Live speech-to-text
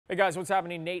Hey guys, what's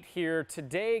happening? Nate here.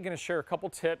 Today, going to share a couple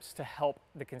tips to help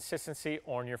the consistency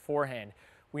on your forehand.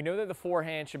 We know that the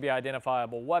forehand should be an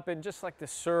identifiable weapon, just like the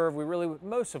serve.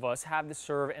 Most of us have the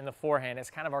serve and the forehand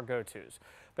as kind of our go-tos.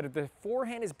 But if the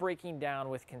forehand is breaking down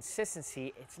with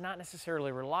consistency, it's not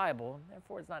necessarily reliable, and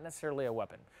therefore it's not necessarily a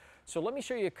weapon. So let me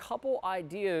show you a couple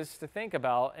ideas to think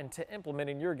about and to implement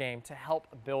in your game to help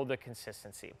build the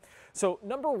consistency. So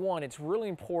number one, it's really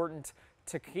important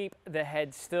to keep the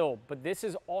head still, but this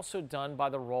is also done by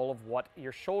the role of what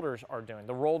your shoulders are doing,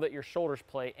 the role that your shoulders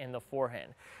play in the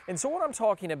forehand. And so what I'm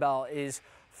talking about is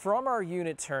from our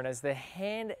unit turn, as the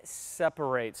hand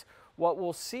separates, what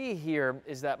we'll see here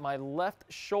is that my left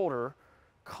shoulder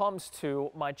comes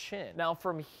to my chin. Now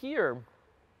from here,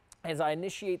 as I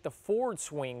initiate the forward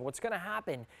swing, what's going to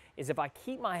happen is if I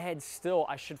keep my head still,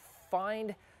 I should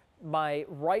find my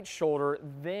right shoulder,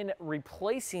 then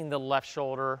replacing the left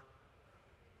shoulder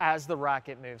as the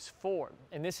racket moves forward.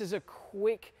 And this is a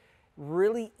quick,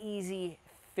 really easy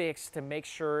fix to make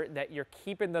sure that you're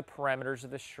keeping the parameters of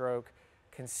the stroke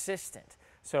consistent.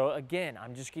 So again,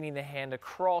 I'm just getting the hand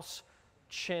across,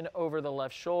 chin over the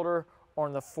left shoulder.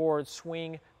 On the forward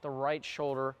swing, the right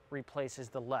shoulder replaces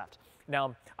the left.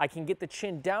 Now, I can get the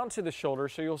chin down to the shoulder,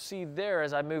 so you'll see there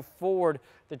as I move forward,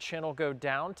 the chin will go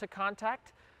down to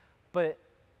contact, but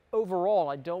overall,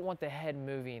 I don't want the head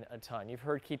moving a ton. You've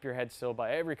heard keep your head still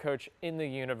by every coach in the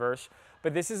universe,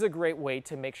 but this is a great way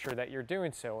to make sure that you're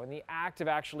doing so. In the act of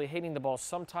actually hitting the ball,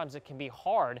 sometimes it can be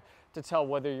hard to tell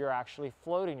whether you're actually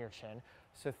floating your chin,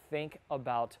 so think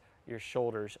about your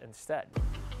shoulders instead.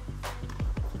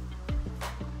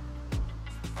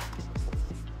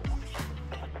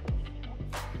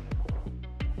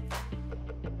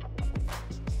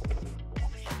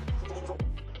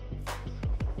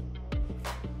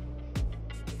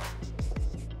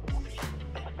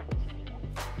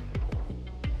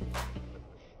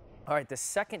 All right, the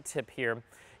second tip here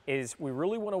is we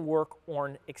really want to work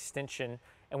on extension,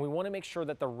 and we want to make sure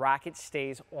that the racket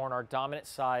stays on our dominant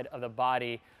side of the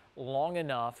body long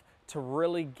enough to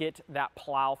really get that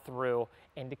plow through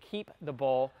and to keep the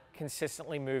ball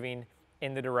consistently moving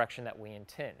in the direction that we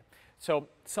intend. So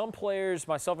some players,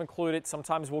 myself included,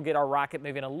 sometimes we'll get our racket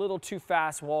moving a little too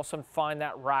fast. We'll also find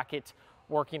that racket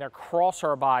working across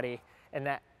our body and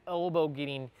that elbow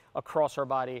getting across our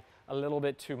body a little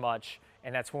bit too much.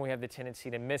 And that's when we have the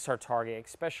tendency to miss our target,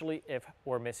 especially if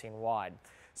we're missing wide.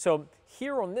 So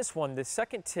here on this one, the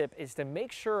second tip is to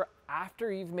make sure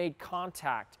after you've made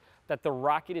contact that the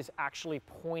racket is actually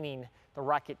pointing, the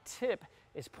racket tip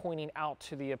is pointing out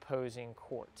to the opposing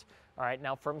court. All right,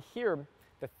 now from here,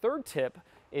 the third tip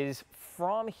is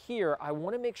from here, I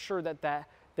want to make sure that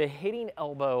the hitting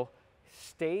elbow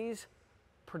stays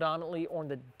predominantly on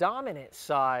the dominant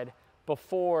side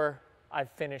before I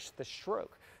finish the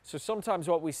stroke. So sometimes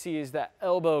what we see is that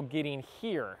elbow getting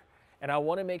here, and I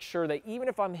want to make sure that even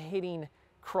if I'm hitting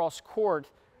cross court,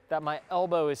 that my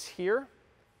elbow is here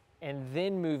and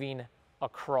then moving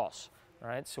across. All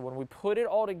right, so when we put it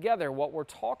all together, what we're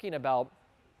talking about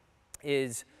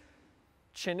is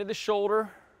chin to the shoulder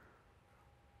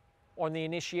on the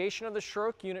initiation of the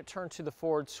stroke, unit turn to the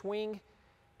forward swing,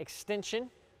 extension,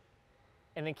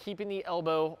 and then keeping the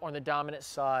elbow on the dominant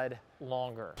side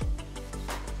longer.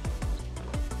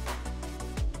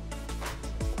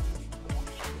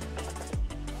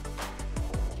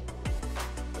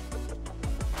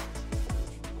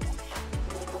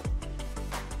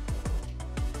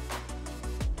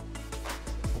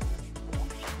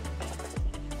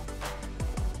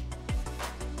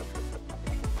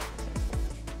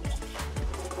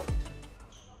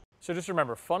 So just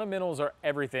remember, fundamentals are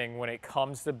everything when it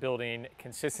comes to building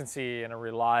consistency and a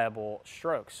reliable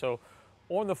stroke. So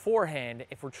on the forehand,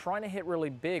 if we're trying to hit really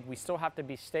big, we still have to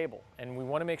be stable, and we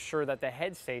want to make sure that the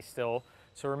head stays still.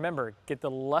 So remember, get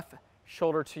the left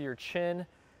shoulder to your chin,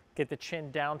 get the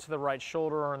chin down to the right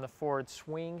shoulder on the forward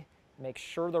swing, make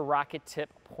sure the racket tip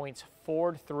points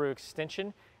forward through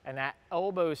extension, and that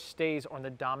elbow stays on the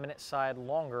dominant side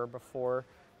longer before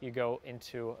you go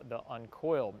into the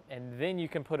uncoil. And then you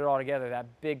can put it all together, that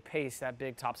big pace, that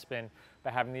big topspin, by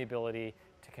having the ability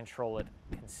to control it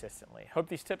consistently. Hope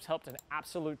these tips helped an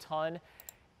absolute ton.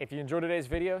 If you enjoyed today's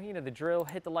video, you know the drill,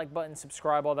 hit the like button,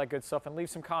 subscribe, all that good stuff, and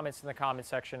leave some comments in the comment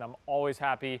section. I'm always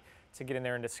happy to get in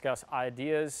there and discuss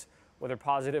ideas, whether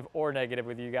positive or negative,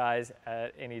 with you guys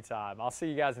at any time. I'll see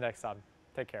you guys next time.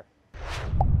 Take care.